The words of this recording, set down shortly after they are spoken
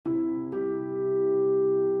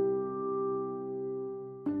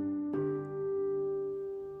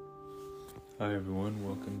Hi everyone,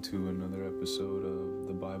 welcome to another episode of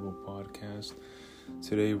the Bible Podcast.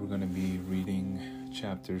 Today we're going to be reading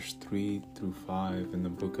chapters 3 through 5 in the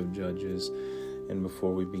book of Judges. And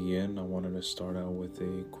before we begin, I wanted to start out with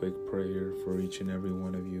a quick prayer for each and every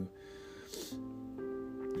one of you.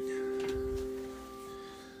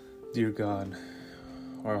 Dear God,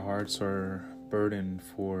 our hearts are burdened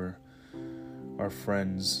for our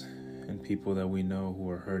friends and people that we know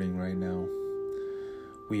who are hurting right now.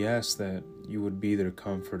 We ask that you would be their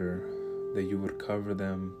comforter, that you would cover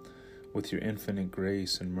them with your infinite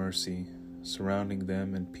grace and mercy, surrounding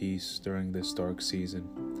them in peace during this dark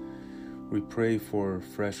season. We pray for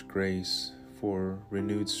fresh grace, for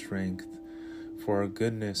renewed strength, for our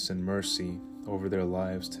goodness and mercy over their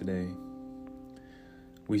lives today.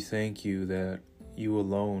 We thank you that you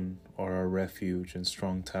alone are our refuge and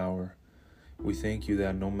strong tower. We thank you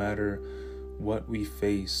that no matter what we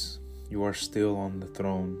face, you are still on the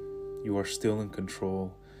throne, you are still in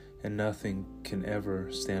control, and nothing can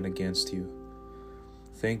ever stand against you.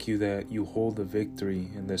 Thank you that you hold the victory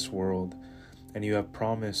in this world, and you have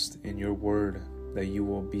promised in your word that you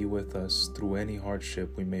will be with us through any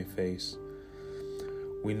hardship we may face.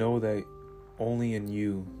 We know that only in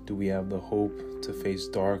you do we have the hope to face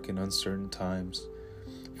dark and uncertain times,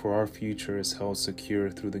 for our future is held secure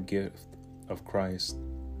through the gift of Christ.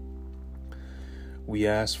 We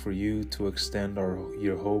ask for you to extend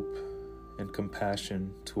your hope and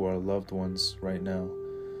compassion to our loved ones right now.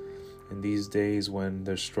 In these days when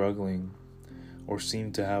they're struggling or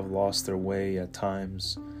seem to have lost their way at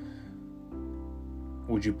times,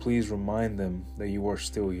 would you please remind them that you are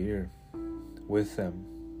still here, with them,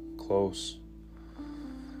 close,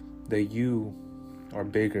 that you are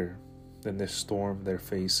bigger than this storm they're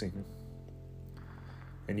facing,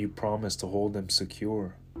 and you promise to hold them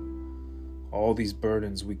secure. All these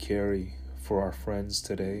burdens we carry for our friends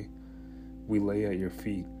today, we lay at your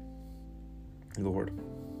feet, Lord.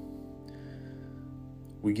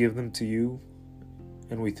 We give them to you,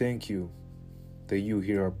 and we thank you that you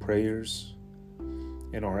hear our prayers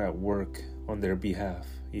and are at work on their behalf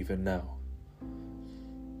even now.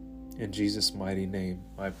 In Jesus' mighty name,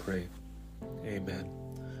 I pray. Amen.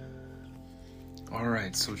 All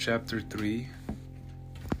right, so chapter 3.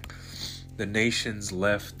 The nations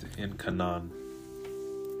left in Canaan.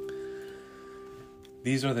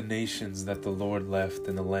 These are the nations that the Lord left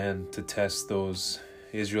in the land to test those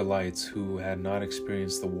Israelites who had not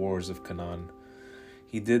experienced the wars of Canaan.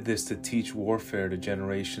 He did this to teach warfare to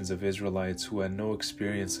generations of Israelites who had no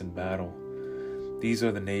experience in battle. These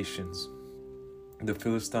are the nations: the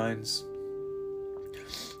Philistines,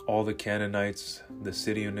 all the Canaanites, the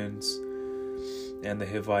Sidonians, and the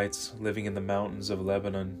Hivites living in the mountains of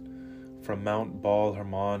Lebanon. From Mount Baal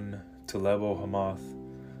Hermon to Lebo Hamath,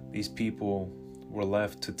 these people were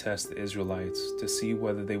left to test the Israelites, to see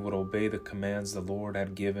whether they would obey the commands the Lord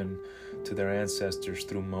had given to their ancestors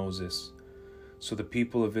through Moses. So the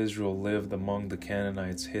people of Israel lived among the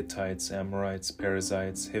Canaanites, Hittites, Amorites,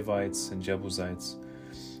 Perizzites, Hivites, and Jebusites,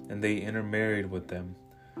 and they intermarried with them.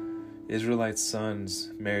 Israelite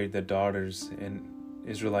sons married their daughters, and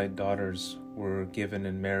Israelite daughters were given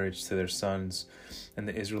in marriage to their sons, and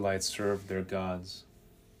the Israelites served their gods.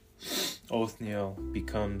 Othniel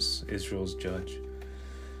becomes Israel's judge.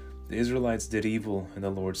 The Israelites did evil in the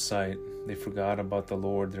Lord's sight. They forgot about the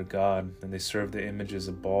Lord their God, and they served the images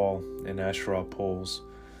of Baal and Asherah poles.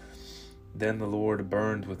 Then the Lord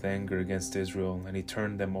burned with anger against Israel, and he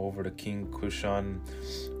turned them over to King Cushan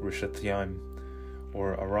Rishathaim,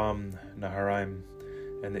 or Aram Naharaim,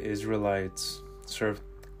 and the Israelites served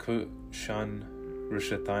Cushan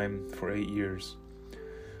Rishathaim for 8 years.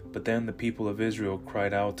 But then the people of Israel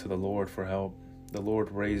cried out to the Lord for help. The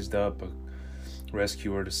Lord raised up a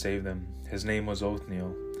rescuer to save them. His name was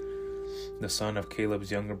Othniel, the son of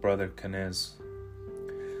Caleb's younger brother Kenaz.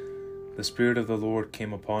 The Spirit of the Lord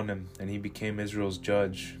came upon him, and he became Israel's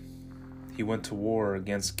judge. He went to war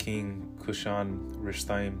against King Cushan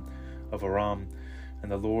Rishathaim of Aram,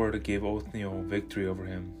 and the Lord gave Othniel victory over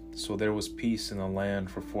him. So there was peace in the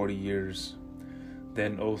land for 40 years.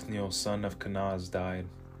 Then Othniel, son of Kenaz, died.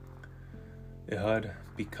 Ehud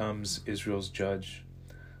becomes Israel's judge.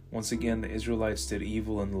 Once again, the Israelites did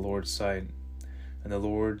evil in the Lord's sight, and the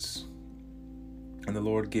Lord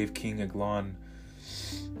gave King Eglon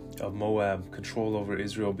of Moab control over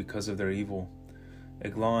Israel because of their evil.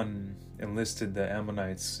 Eglon enlisted the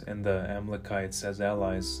Ammonites and the Amalekites as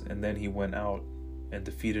allies, and then he went out and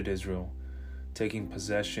defeated Israel, taking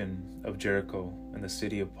possession of Jericho and the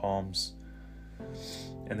city of palms.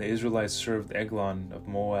 And the Israelites served Eglon of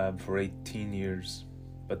Moab for 18 years.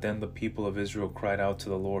 But then the people of Israel cried out to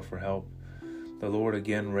the Lord for help. the Lord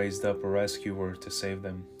again raised up a rescuer to save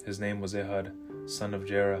them. His name was Ehud, son of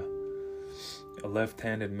Jerah, a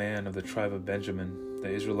left-handed man of the tribe of Benjamin. The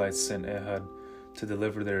Israelites sent Ehud to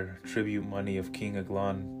deliver their tribute money of King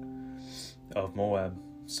Eglon of Moab.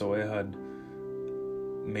 So Ehud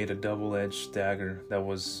made a double-edged dagger that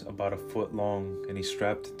was about a foot long, and he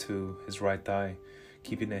strapped it to his right thigh,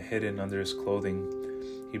 keeping it hidden under his clothing.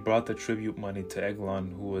 He brought the tribute money to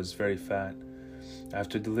Eglon, who was very fat.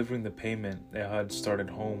 After delivering the payment, Ehud started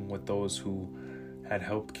home with those who had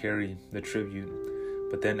helped carry the tribute.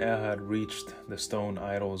 But then Ehud reached the stone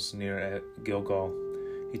idols near Gilgal.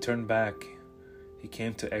 He turned back. He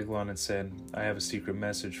came to Eglon and said, "I have a secret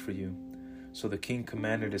message for you." So the king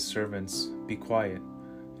commanded his servants, "Be quiet,"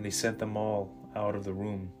 and he sent them all out of the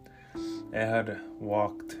room. Ehud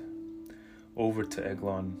walked over to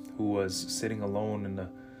Eglon, who was sitting alone in the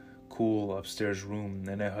cool upstairs room,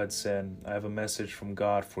 and Ehud said, "I have a message from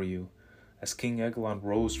God for you." As King Eglon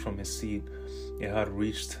rose from his seat, Ehud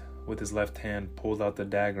reached with his left hand, pulled out the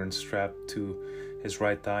dagger and strapped to his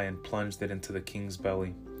right thigh and plunged it into the king's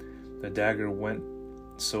belly. The dagger went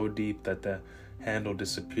so deep that the handle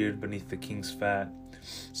disappeared beneath the king's fat.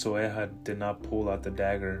 So Ehud did not pull out the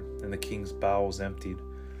dagger, and the king's bowels emptied.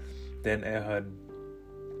 Then Ehud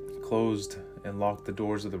closed and locked the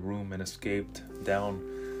doors of the room and escaped down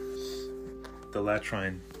the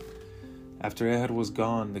latrine. After Ehud was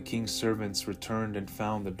gone, the king's servants returned and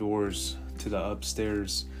found the doors to the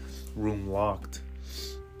upstairs room locked.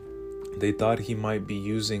 They thought he might be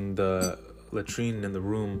using the latrine in the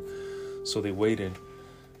room, so they waited.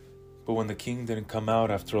 But when the king didn't come out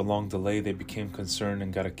after a long delay, they became concerned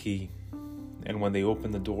and got a key. And when they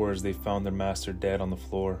opened the doors, they found their master dead on the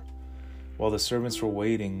floor. While the servants were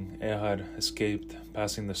waiting, Ehud escaped,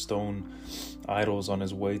 passing the stone idols on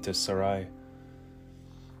his way to Sarai.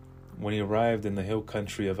 When he arrived in the hill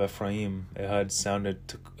country of Ephraim, Ehud sounded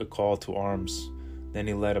a call to arms. Then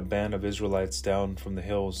he led a band of Israelites down from the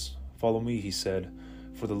hills. "Follow me," he said,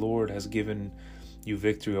 "for the Lord has given you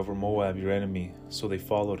victory over Moab, your enemy." So they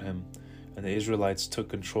followed him, and the Israelites took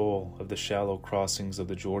control of the shallow crossings of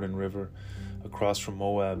the Jordan River across from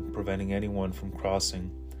Moab, preventing anyone from crossing.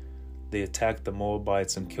 They attacked the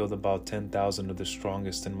Moabites and killed about 10,000 of the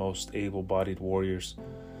strongest and most able-bodied warriors.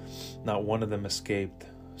 Not one of them escaped.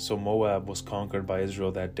 So Moab was conquered by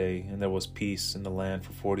Israel that day, and there was peace in the land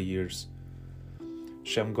for 40 years.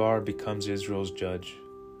 Shamgar becomes Israel's judge.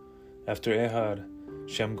 After Ehud,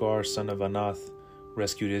 Shamgar, son of Anath,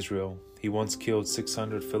 rescued Israel. He once killed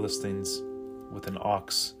 600 Philistines with an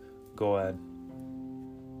ox, Goad.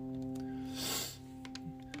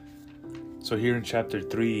 So here in chapter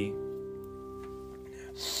 3,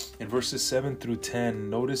 in verses 7 through 10,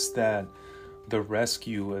 notice that the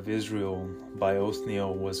rescue of Israel by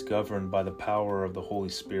Othniel was governed by the power of the Holy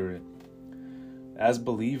Spirit. As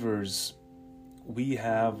believers, we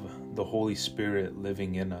have the Holy Spirit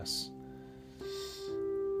living in us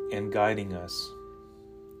and guiding us.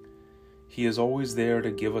 He is always there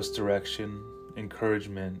to give us direction,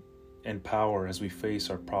 encouragement, and power as we face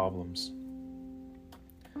our problems.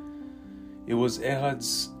 It was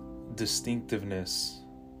Ehud's distinctiveness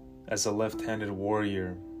as a left-handed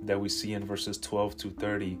warrior that we see in verses 12 to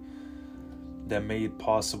 30 that made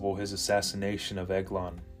possible his assassination of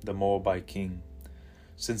Eglon, the Moabite king.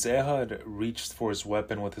 Since Ehud reached for his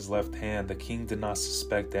weapon with his left hand, the king did not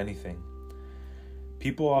suspect anything.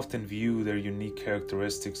 People often view their unique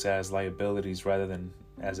characteristics as liabilities rather than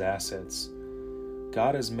as assets.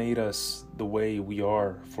 God has made us the way we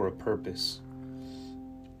are for a purpose.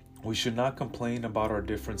 We should not complain about our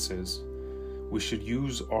differences. We should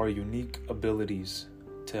use our unique abilities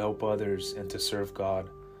to help others and to serve God.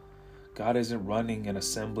 God isn't running an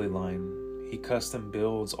assembly line. He custom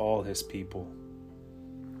builds all his people.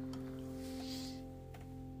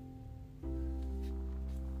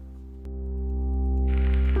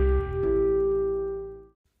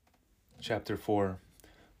 Chapter 4.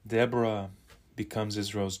 Deborah becomes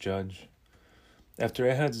Israel's judge. After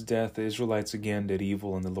Ehud's death, the Israelites again did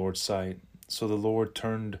evil in the Lord's sight. So the Lord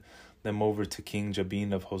turned them over to King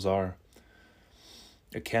Jabin of Hosar,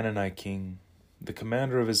 a Canaanite king. The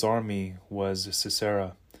commander of his army was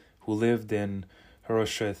Sisera, who lived in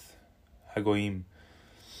Harosheth Hagoyim.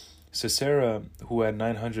 Sisera, who had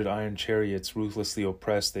 900 iron chariots, ruthlessly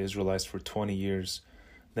oppressed the Israelites for 20 years.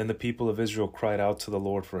 Then the people of Israel cried out to the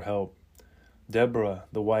Lord for help. Deborah,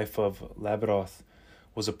 the wife of Lapidoth,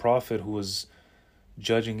 was a prophet who was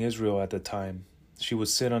judging Israel at the time. She would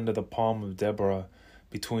sit under the palm of Deborah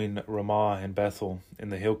between Ramah and Bethel in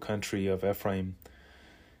the hill country of Ephraim,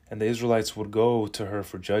 and the Israelites would go to her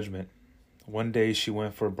for judgment. One day she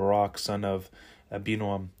went for Barak, son of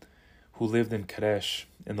Abinoam, who lived in Kadesh,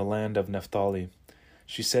 in the land of Naphtali.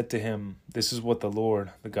 She said to him, "This is what the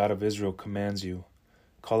Lord, the God of Israel, commands you.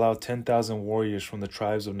 Call out 10,000 warriors from the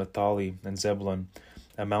tribes of Naphtali and Zebulun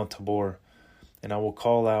at Mount Tabor, and I will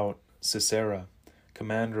call out Sisera,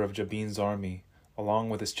 commander of Jabin's army, along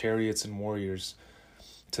with his chariots and warriors,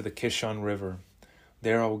 to the Kishon River.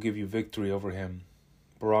 There I will give you victory over him."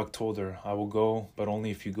 Barak told her, "I will go, but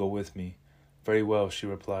only if you go with me." "Very well," she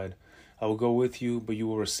replied. "I will go with you, but you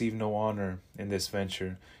will receive no honor in this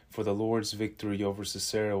venture, for the Lord's victory over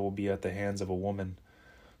Sisera will be at the hands of a woman."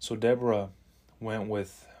 So Deborah went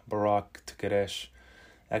with Barak to Kadesh.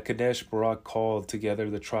 At Kadesh, Barak called together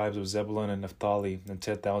the tribes of Zebulun and Naphtali, and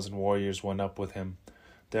 10,000 warriors went up with him.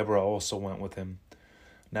 Deborah also went with him.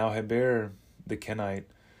 Now Heber the Kenite,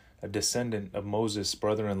 a descendant of Moses'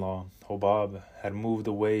 brother-in-law, Hobab, had moved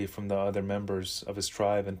away from the other members of his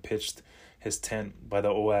tribe and pitched his tent by the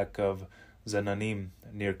Oak of Zananim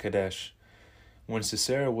near Kadesh. When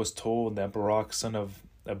Sisera was told that Barak, son of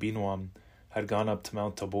Abinoam, had gone up to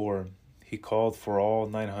Mount Tabor, he called for all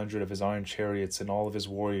 900 of his iron chariots and all of his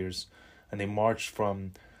warriors, and they marched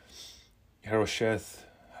from Harosheth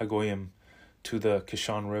Hagoyim to the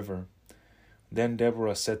Kishon River. Then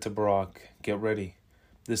Deborah said to Barak, "Get ready.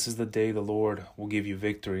 This is the day the Lord will give you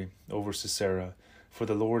victory over Sisera, for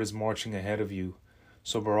the Lord is marching ahead of you."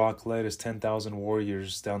 So Barak led his 10,000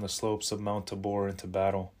 warriors down the slopes of Mount Tabor into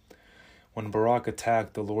battle. When Barak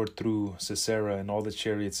attacked, the Lord threw Sisera and all the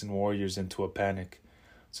chariots and warriors into a panic.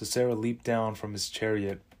 Sisera leaped down from his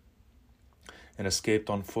chariot and escaped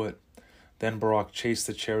on foot. Then Barak chased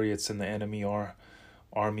the chariots and the enemy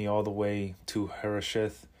army all the way to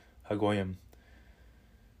Harosheth Hagoyim,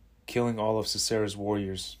 killing all of Sisera's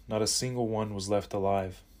warriors. Not a single one was left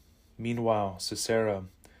alive. Meanwhile, Sisera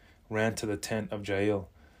ran to the tent of Jael,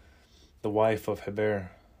 the wife of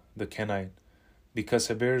Heber the Kenite. Because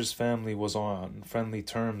Heber's family was on friendly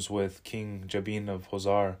terms with King Jabin of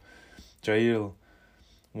Hozar, Jael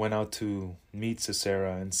went out to meet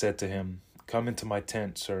Sisera and said to him, "Come into my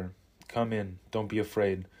tent, sir. Come in, don't be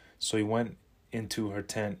afraid." So he went into her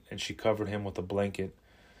tent, and she covered him with a blanket.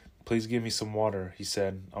 "Please give me some water," he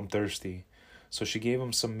said. "I'm thirsty." So she gave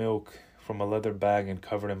him some milk from a leather bag and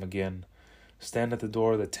covered him again. "Stand at the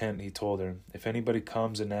door of the tent," he told her. "If anybody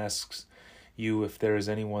comes and asks you if there is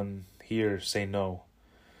anyone here, say no."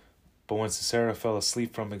 But when Sisera fell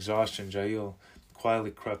asleep from exhaustion, Jael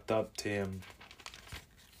quietly crept up to him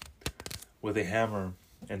with a hammer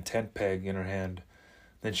and tent peg in her hand.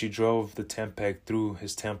 Then she drove the tent peg through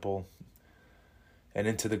his temple and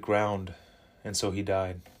into the ground, and so he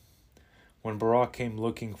died. When Barak came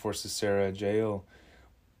looking for Sisera, Jael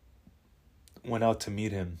went out to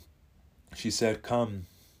meet him. She said, "Come,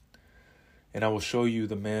 and I will show you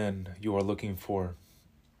the man you are looking for."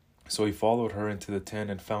 So he followed her into the tent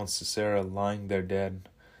and found Sisera lying there dead,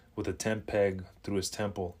 with a tent peg through his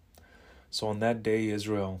temple. So on that day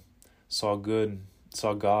Israel saw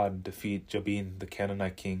God defeat Jabin, the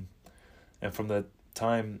Canaanite king. And from that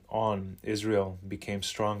time on, Israel became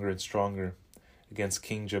stronger and stronger against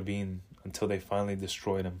King Jabin until they finally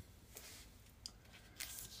destroyed him.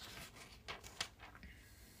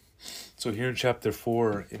 So here in chapter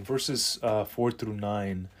 4, in verses 4 through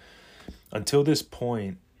 9, until this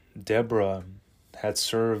point, Deborah had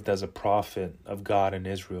served as a prophet of God in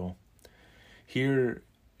Israel. Here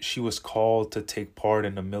she was called to take part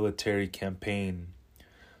in a military campaign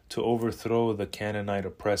to overthrow the Canaanite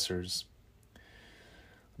oppressors.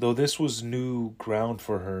 Though this was new ground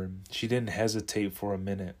for her, she didn't hesitate for a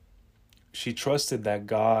minute. She trusted that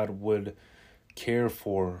God would care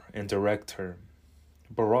for and direct her.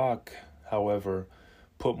 Barak, however,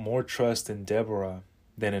 put more trust in Deborah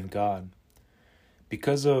than in God.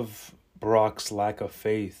 Because of Barak's lack of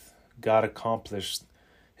faith, God accomplished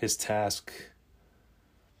his task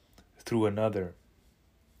through another.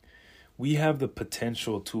 We have the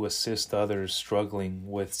potential to assist others struggling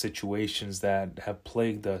with situations that have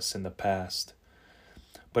plagued us in the past.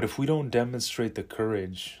 But if we don't demonstrate the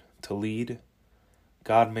courage to lead,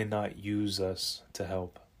 God may not use us to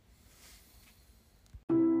help.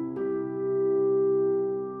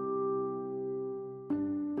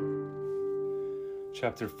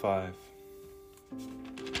 Chapter 5.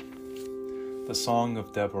 The Song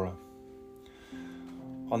of Deborah.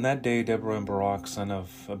 On that day, Deborah and Barak, son of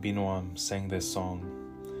Abinoam, sang this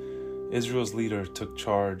song. Israel's leader took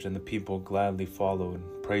charge, and the people gladly followed.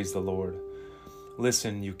 Praise the Lord.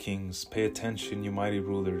 Listen, you kings, pay attention, you mighty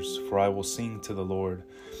rulers, for I will sing to the Lord.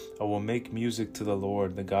 I will make music to the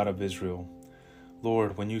Lord, the God of Israel.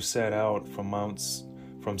 Lord, when you set out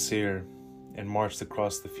from Seir and marched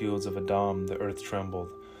across the fields of Edom, the earth trembled,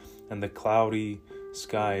 and the cloudy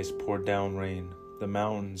Skies poured down rain. The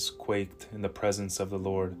mountains quaked in the presence of the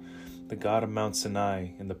Lord, the God of Mount Sinai,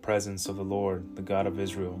 in the presence of the Lord, the God of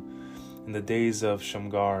Israel. In the days of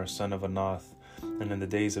Shamgar, son of Anath, and in the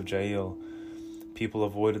days of Jael, people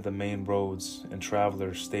avoided the main roads, and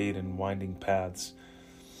travelers stayed in winding paths.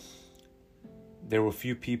 There were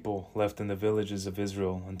few people left in the villages of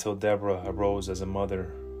Israel until Deborah arose as a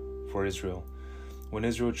mother for Israel. When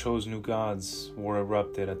Israel chose new gods, war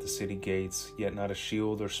erupted at the city gates, yet not a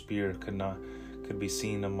shield or spear could be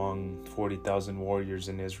seen among 40,000 warriors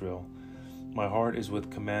in Israel. My heart is with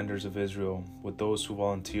commanders of Israel, with those who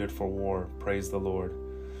volunteered for war. Praise the Lord.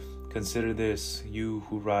 Consider this, you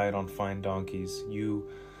who ride on fine donkeys, you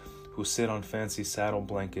who sit on fancy saddle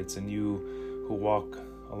blankets, and you who walk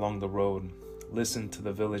along the road. Listen to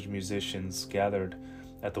the village musicians gathered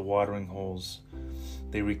at the watering holes.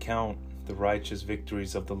 They recount the righteous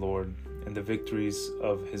victories of the Lord and the victories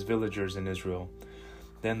of his villagers in Israel.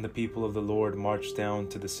 Then the people of the Lord marched down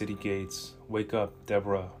to the city gates. Wake up,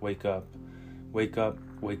 Deborah, wake up. Wake up,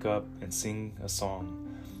 and sing a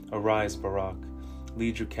song. Arise, Barak.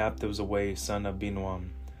 Lead your captives away, son of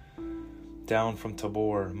Binuam. Down from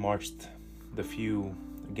Tabor marched the few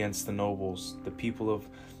against the nobles. The people of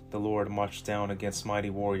the Lord marched down against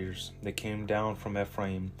mighty warriors. They came down from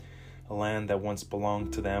Ephraim, a land that once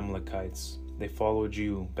belonged to the Amalekites. They followed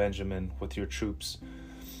you, Benjamin, with your troops.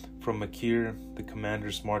 From Machir, the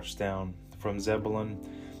commanders marched down. From Zebulun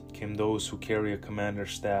came those who carry a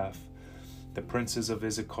commander's staff. The princes of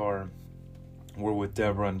Issachar were with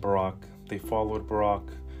Deborah and Barak. They followed Barak,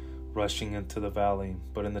 rushing into the valley.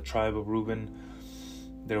 But in the tribe of Reuben,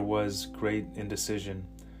 there was great indecision.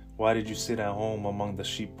 Why did you sit at home among the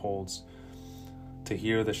sheepfolds to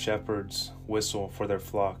hear the shepherds whistle for their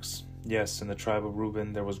flocks? Yes, in the tribe of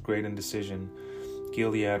Reuben there was great indecision.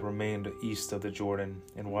 Gilead remained east of the Jordan.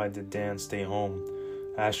 And why did Dan stay home?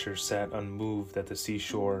 Asher sat unmoved at the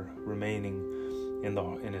seashore, remaining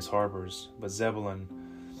in his harbors. But Zebulun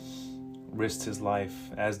risked his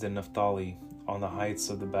life, as did Naphtali, on the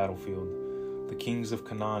heights of the battlefield. The kings of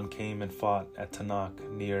Canaan came and fought at Tanakh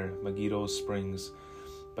near Megiddo's springs,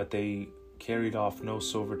 but they carried off no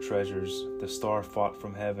silver treasures. The star fought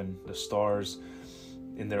from heaven. The stars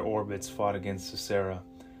in their orbits fought against Sisera.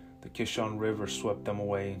 The Kishon River swept them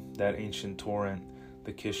away, that ancient torrent,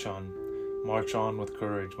 the Kishon. March on with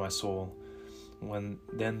courage, my soul.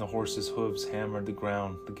 Then the horses' hooves hammered the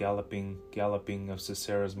ground, the galloping of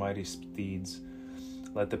Sisera's mighty steeds.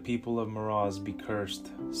 Let the people of Meroz be cursed,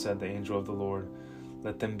 said the angel of the Lord.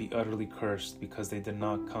 Let them be utterly cursed, because they did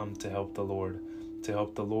not come to help the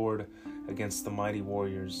Lord against the mighty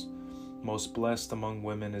warriors. Most blessed among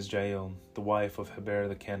women is Jael, the wife of Heber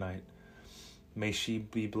the Kenite. May she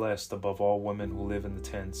be blessed above all women who live in the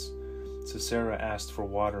tents. Sisera asked for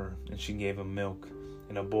water, and she gave him milk.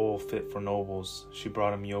 In a bowl fit for nobles, she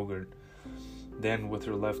brought him yogurt. Then with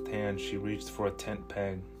her left hand she reached for a tent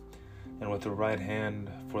peg, and with her right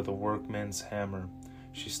hand for the workman's hammer.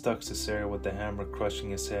 She stuck Sisera with the hammer,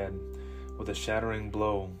 crushing his head. With a shattering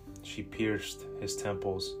blow, she pierced his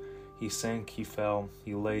temples. He sank, he fell,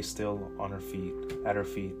 he lay still at her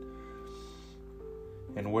feet.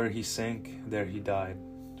 And where he sank, there he died.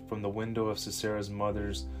 From the window of Sisera's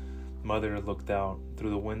mother looked out. Through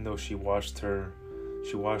the window she watched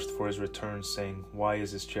for his return, saying, Why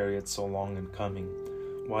is his chariot so long in coming?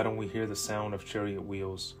 Why don't we hear the sound of chariot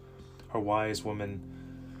wheels? Her wise women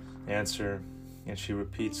answer, and she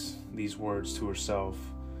repeats these words to herself.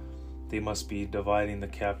 They must be dividing the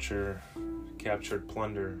captured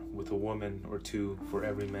plunder with a woman or two for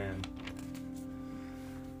every man.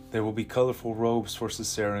 There will be colorful robes for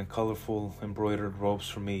Sisera and colorful embroidered robes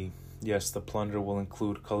for me. Yes, the plunder will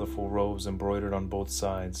include colorful robes embroidered on both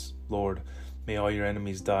sides. Lord, may all your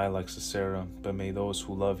enemies die like Sisera, but may those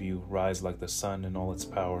who love you rise like the sun in all its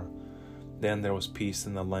power. Then there was peace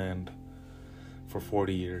in the land for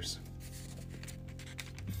 40 years.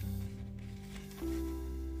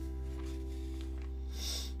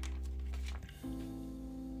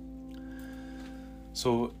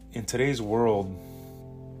 So in today's world,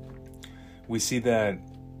 we see that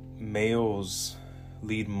males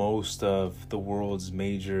lead most of the world's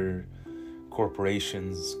major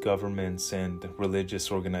corporations, governments, and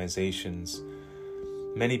religious organizations.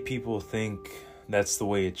 Many people think that's the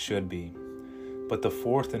way it should be. But the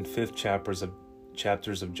 4th and 5th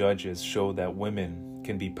chapters of Judges show that women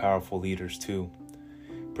can be powerful leaders too,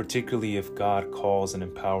 particularly if God calls and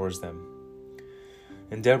empowers them.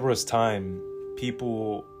 In Deborah's time,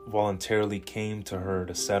 people voluntarily came to her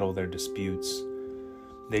to settle their disputes.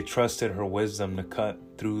 They trusted her wisdom to cut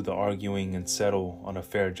through the arguing and settle on a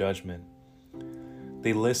fair judgment.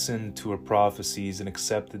 They listened to her prophecies and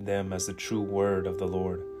accepted them as the true word of the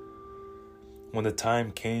Lord. When the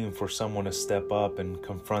time came for someone to step up and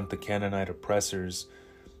confront the Canaanite oppressors,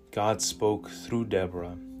 God spoke through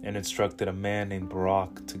Deborah and instructed a man named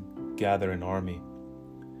Barak to gather an army.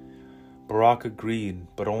 Barak agreed,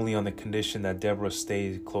 but only on the condition that Deborah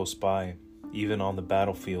stayed close by, even on the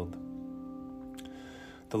battlefield.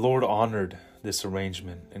 The Lord honored this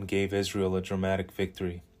arrangement and gave Israel a dramatic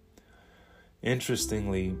victory.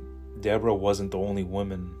 Interestingly, Deborah wasn't the only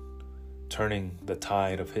woman turning the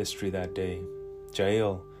tide of history that day.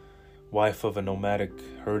 Jael, wife of a nomadic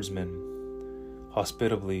herdsman,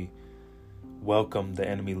 hospitably welcomed the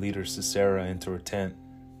enemy leader Sisera into her tent,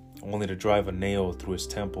 only to drive a nail through his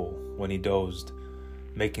temple when he dozed,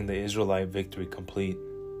 making the Israelite victory complete.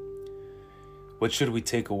 What should we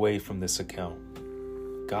take away from this account?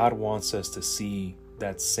 God wants us to see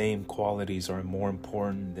that same qualities are more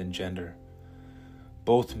important than gender.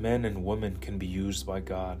 Both men and women can be used by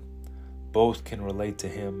God. Both can relate to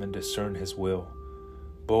Him and discern His will.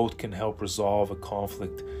 Both can help resolve a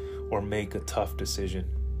conflict or make a tough decision.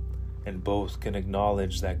 And both can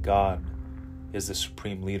acknowledge that God is the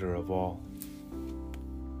supreme leader of all.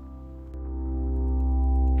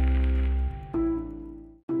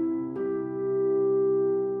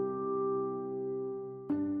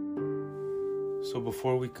 So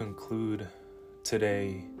before we conclude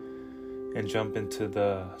today and jump into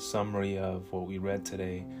the summary of what we read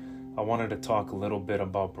today, I wanted to talk a little bit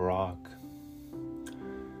about Barak.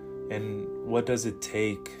 And what does it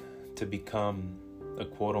take to become a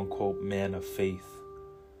quote-unquote man of faith?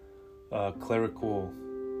 A clerical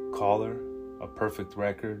collar, a perfect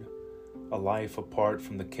record, a life apart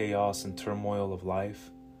from the chaos and turmoil of life?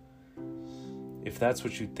 If that's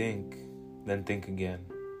what you think, then think again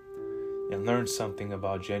and learn something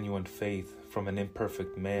about genuine faith from an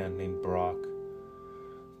imperfect man named Barak.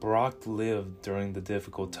 Barak lived during the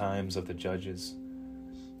difficult times of the judges,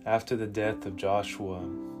 after the death of Joshua,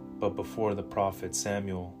 but before the prophet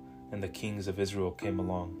Samuel and the kings of Israel came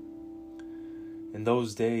along. In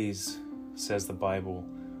those days, says the Bible,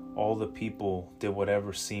 all the people did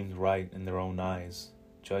whatever seemed right in their own eyes.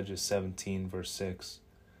 Judges 17 verse 6.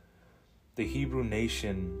 The Hebrew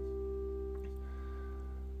nation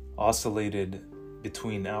oscillated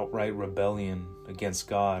between outright rebellion against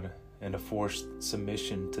God and a forced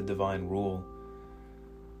submission to divine rule.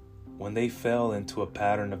 When they fell into a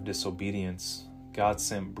pattern of disobedience, God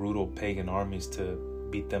sent brutal pagan armies to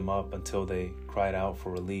beat them up until they cried out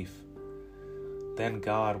for relief. Then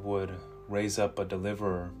God would raise up a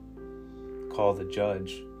deliverer called the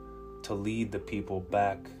judge to lead the people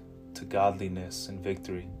back to godliness and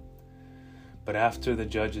victory. But after the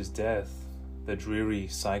judge's death, the dreary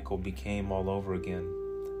cycle began all over again.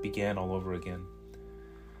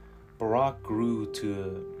 Barak grew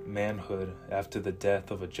to manhood after the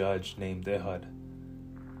death of a judge named Ehud.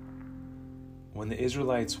 When the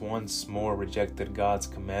Israelites once more rejected God's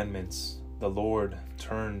commandments, the Lord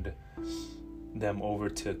turned them over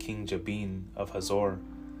to King Jabin of Hazor,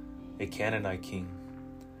 a Canaanite king.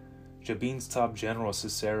 Jabin's top general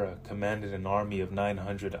Sisera commanded an army of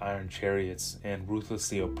 900 iron chariots and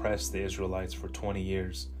ruthlessly oppressed the Israelites for 20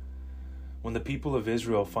 years. When the people of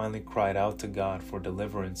Israel finally cried out to God for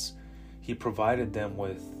deliverance, He provided them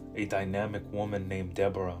with a dynamic woman named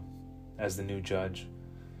Deborah as the new judge.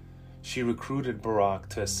 She recruited Barak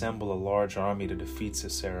to assemble a large army to defeat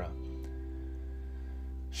Sisera.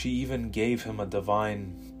 She even gave him a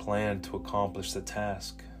divine plan to accomplish the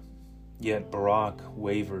task. Yet Barak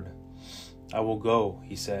wavered. "I will go,"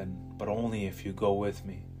 he said, "but only if you go with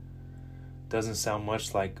me." Doesn't sound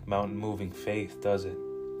much like mountain-moving faith, does it?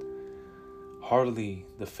 Hardly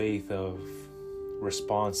the faith of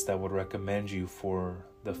response that would recommend you for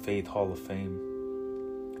the Faith Hall of Fame.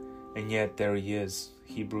 And yet there he is,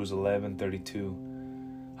 Hebrews 11:32.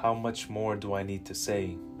 How much more do I need to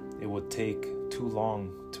say? It would take too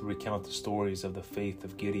long to recount the stories of the faith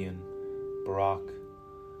of Gideon, Barak.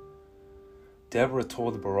 Deborah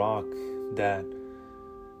told Barak that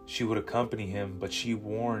she would accompany him, but she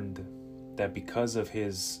warned that because of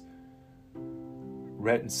his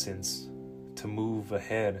reticence to move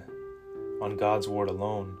ahead on God's word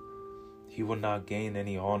alone, he would not gain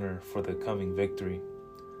any honor for the coming victory.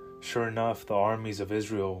 Sure enough, the armies of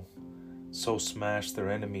Israel so smashed their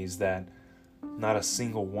enemies that not a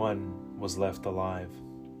single one was left alive.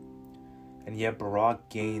 And yet Barak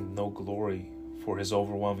gained no glory for his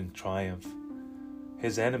overwhelming triumph.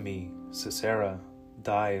 His enemy, Sisera,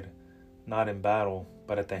 died not in battle,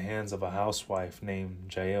 but at the hands of a housewife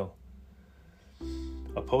named Jael.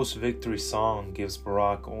 A post-victory song gives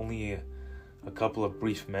Barak only a couple of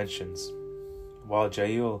brief mentions. while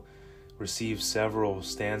Jael receives several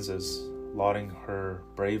stanzas lauding her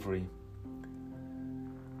bravery.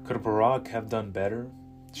 Could Barak have done better?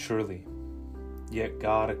 Surely. Yet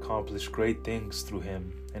God accomplished great things through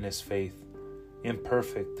him and his faith,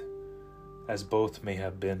 imperfect as both may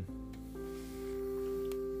have been.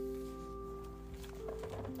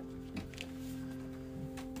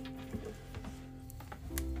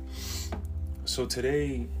 So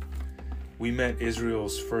today, we met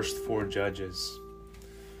Israel's first 4 judges,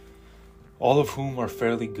 all of whom are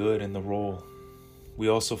fairly good in the role. We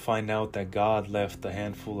also find out that God left a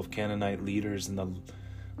handful of Canaanite leaders in the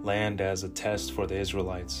land as a test for the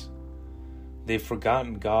Israelites. They've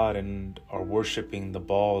forgotten God and are worshiping the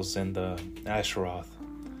Baals and the Asheroth.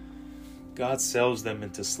 God sells them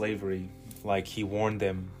into slavery like he warned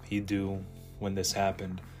them he'd do when this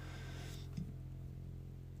happened.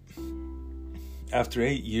 After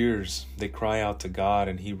 8 years, they cry out to God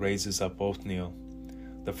and he raises up Othniel,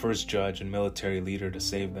 the first judge and military leader, to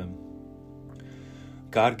save them.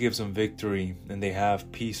 God gives them victory and they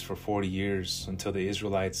have peace for 40 years until the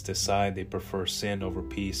Israelites decide they prefer sin over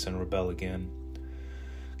peace and rebel again.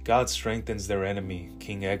 God strengthens their enemy,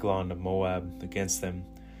 King Eglon of Moab, against them,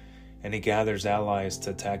 and he gathers allies to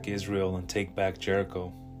attack Israel and take back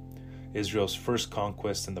Jericho, Israel's first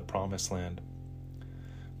conquest in the Promised Land.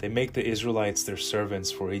 They make the Israelites their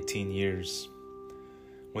servants for 18 years.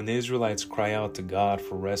 When the Israelites cry out to God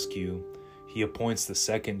for rescue, he appoints the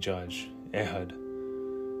second judge, Ehud.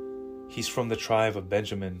 He's from the tribe of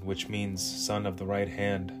Benjamin, which means son of the right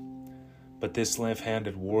hand. But this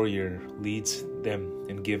left-handed warrior leads them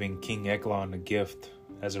in giving King Eglon a gift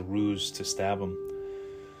as a ruse to stab him.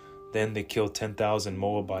 Then they kill 10,000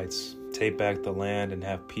 Moabites, take back the land, and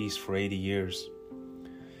have peace for 80 years.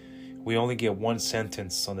 We only get one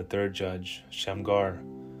sentence on the third judge, Shamgar.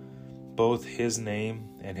 Both his name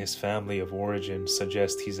and his family of origin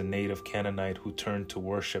suggest he's a native Canaanite who turned to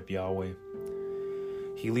worship Yahweh.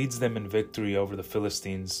 He leads them in victory over the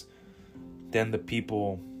Philistines. Then the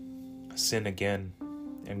people sin again,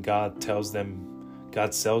 and God sells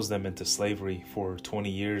them into slavery for 20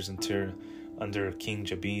 years under King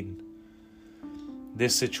Jabin.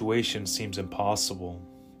 This situation seems impossible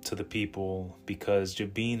to the people because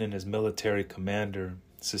Jabin and his military commander,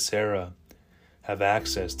 Sisera, have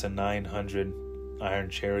access to 900 iron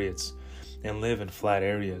chariots and live in flat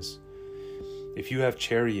areas. If you have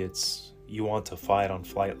chariots, you want to fight on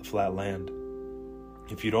flat land.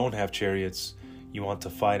 If you don't have chariots, you want to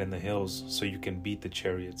fight in the hills so you can beat the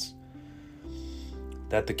chariots.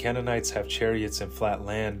 That the Canaanites have chariots and flat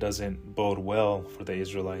land doesn't bode well for the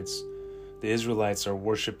Israelites. The Israelites are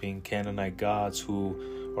worshiping Canaanite gods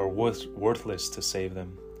who are worthless to save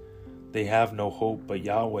them. They have no hope but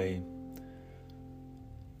Yahweh,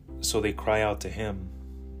 so they cry out to him.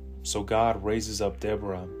 So God raises up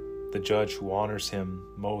Deborah, the judge who honors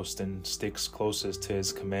him most and sticks closest to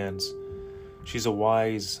his commands. She's a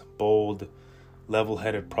wise, bold,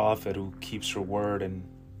 level-headed prophet who keeps her word and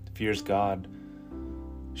fears God.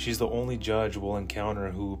 She's the only judge we'll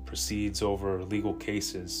encounter who presides over legal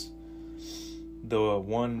cases. The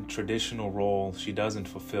one traditional role she doesn't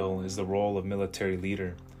fulfill is the role of military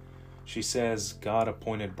leader. She says God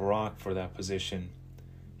appointed Barak for that position.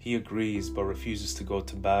 He agrees but refuses to go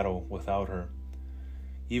to battle without her,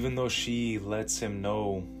 even though she lets him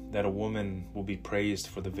know that a woman will be praised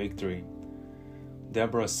for the victory.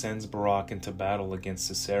 Deborah sends Barak into battle against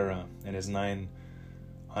Sisera and his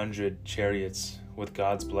 900 chariots with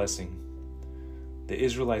God's blessing. The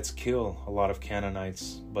Israelites kill a lot of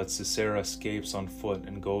Canaanites, but Sisera escapes on foot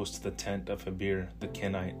and goes to the tent of Heber the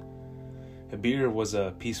Kenite. Heber has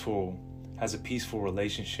a peaceful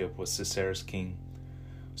relationship with Sisera's king,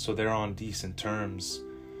 so they're on decent terms,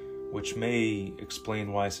 which may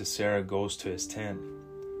explain why Sisera goes to his tent.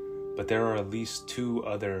 But there are at least 2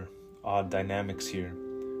 other odd dynamics here.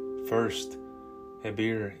 First,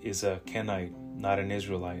 Heber is a Kenite, not an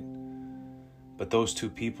Israelite. But those 2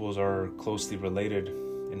 peoples are closely related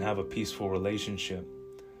and have a peaceful relationship.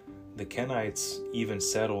 The Kenites even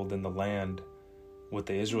settled in the land with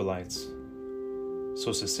the Israelites.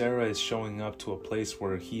 So Sisera is showing up to a place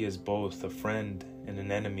where he is both a friend and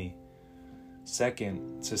an enemy.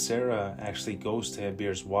 Second, Sisera actually goes to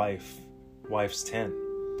Heber's wife's tent.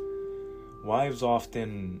 Wives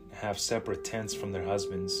often have separate tents from their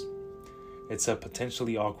husbands. It's a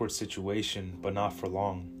potentially awkward situation, but not for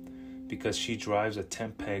long, because she drives a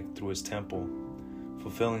tent peg through his temple,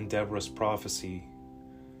 fulfilling Deborah's prophecy.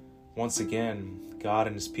 Once again, God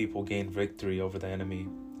and his people gain victory over the enemy,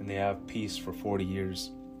 and they have peace for 40 years.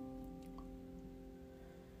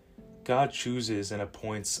 God chooses and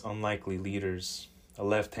appoints unlikely leaders, a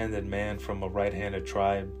left-handed man from a right-handed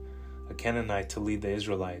tribe, a Canaanite to lead the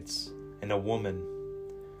Israelites, and a woman.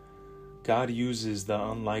 God uses the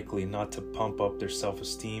unlikely not to pump up their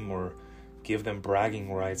self-esteem or give them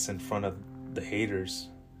bragging rights in front of the haters.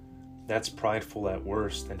 That's prideful at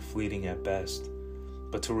worst and fleeting at best.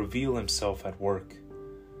 But to reveal himself at work,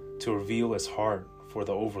 to reveal his heart for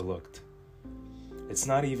the overlooked. It's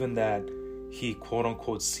not even that he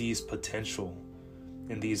quote-unquote sees potential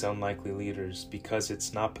in these unlikely leaders, because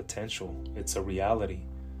it's not potential, it's a reality,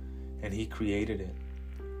 and he created it,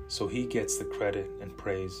 so he gets the credit and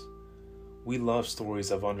praise. We love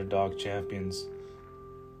stories of underdog champions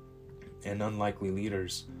and unlikely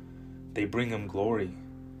leaders. They bring him glory,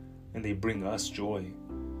 and they bring us joy,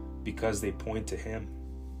 because they point to him,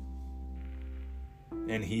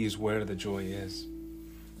 and he's where the joy is.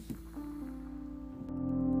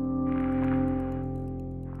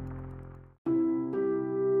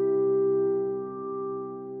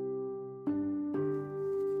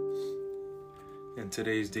 In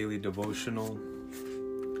today's daily devotional,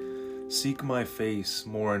 seek my face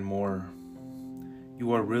more and more.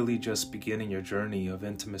 You are really just beginning your journey of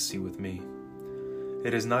intimacy with me.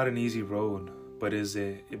 It is not an easy road, but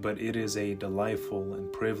it is a delightful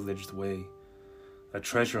and privileged way, a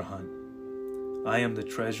treasure hunt. I am the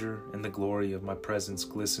treasure, and the glory of my presence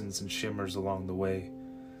glistens and shimmers along the way.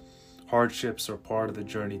 Hardships are part of the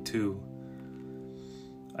journey too.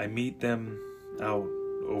 I meet them out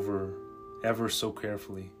over ever so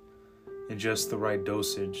carefully, in just the right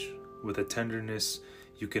dosage, with a tenderness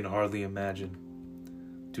you can hardly imagine.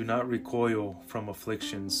 Do not recoil from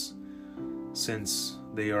afflictions, since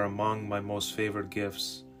they are among my most favored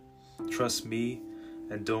gifts. Trust me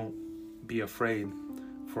and don't be afraid,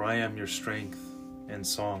 for I am your strength and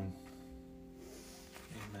song.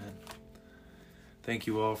 Amen. Thank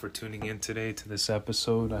you all for tuning in today to this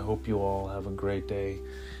episode. I hope you all have a great day,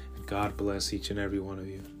 and God bless each and every one of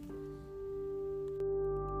you.